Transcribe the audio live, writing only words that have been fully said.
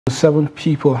7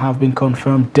 people have been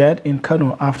confirmed dead in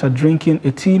Kano after drinking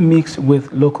a tea mixed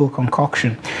with local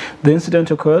concoction. The incident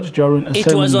occurred during a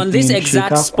ceremony. It was on this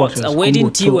exact spot a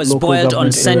wedding tea was boiled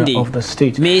on Sunday,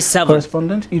 May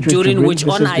 7th, during which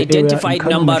unidentified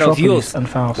number of youth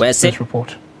were set.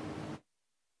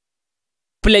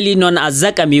 Popularly known as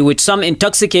zakami, with some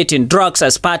intoxicating drugs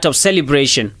as part of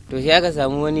celebration.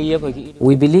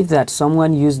 We believe that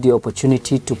someone used the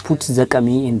opportunity to put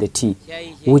zakami in the tea,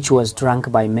 which was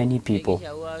drunk by many people.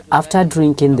 After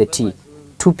drinking the tea,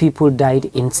 2 people died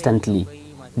instantly.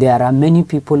 There are many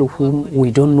people whom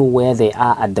we don't know where they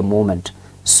are at the moment.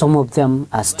 Some of them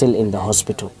are still in the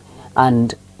hospital.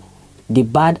 And the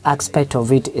bad aspect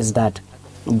of it is that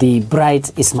the bride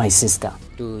is my sister.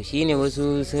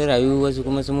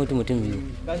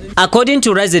 According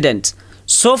to residents,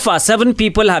 so far 7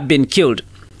 people have been killed,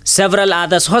 several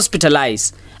others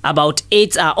hospitalized, about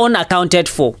 8 are unaccounted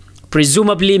for,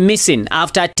 presumably missing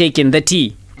after taking the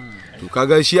tea.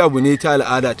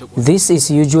 This is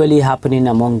usually happening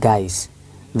among guys.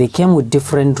 They came with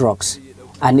different drugs,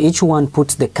 and each one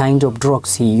puts the kind of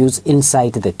drugs he used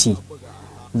inside the tea.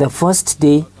 The first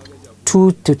day,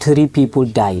 2 to 3 people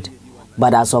died,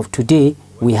 but as of today,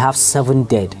 we have 7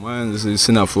 dead.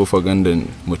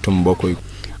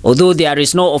 Although there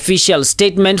is no official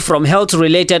statement from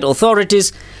health-related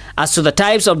authorities as to the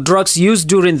types of drugs used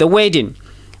during the wedding,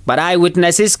 but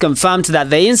eyewitnesses confirmed that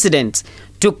the incident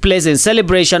took place in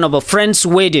celebration of a friend's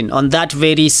wedding on that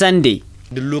very Sunday.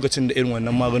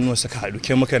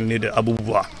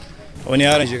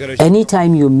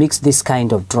 Anytime you mix this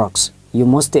kind of drugs, you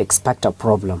must expect a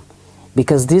problem,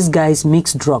 because these guys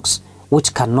mix drugs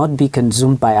which cannot be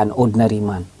consumed by an ordinary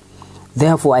man.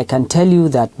 Therefore, I can tell you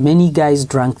that many guys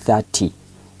drank that tea.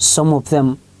 Some of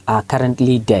them are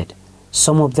currently dead.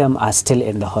 Some of them are still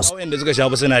in the hospital.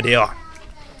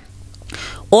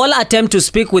 All attempt to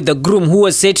speak with the groom, who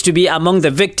was said to be among the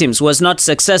victims, was not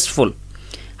successful.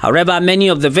 However, many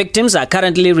of the victims are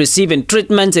currently receiving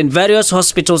treatment in various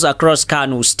hospitals across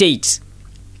Kano State.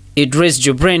 Idris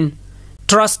Jubrin,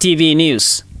 Trust TV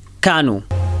News, Kano.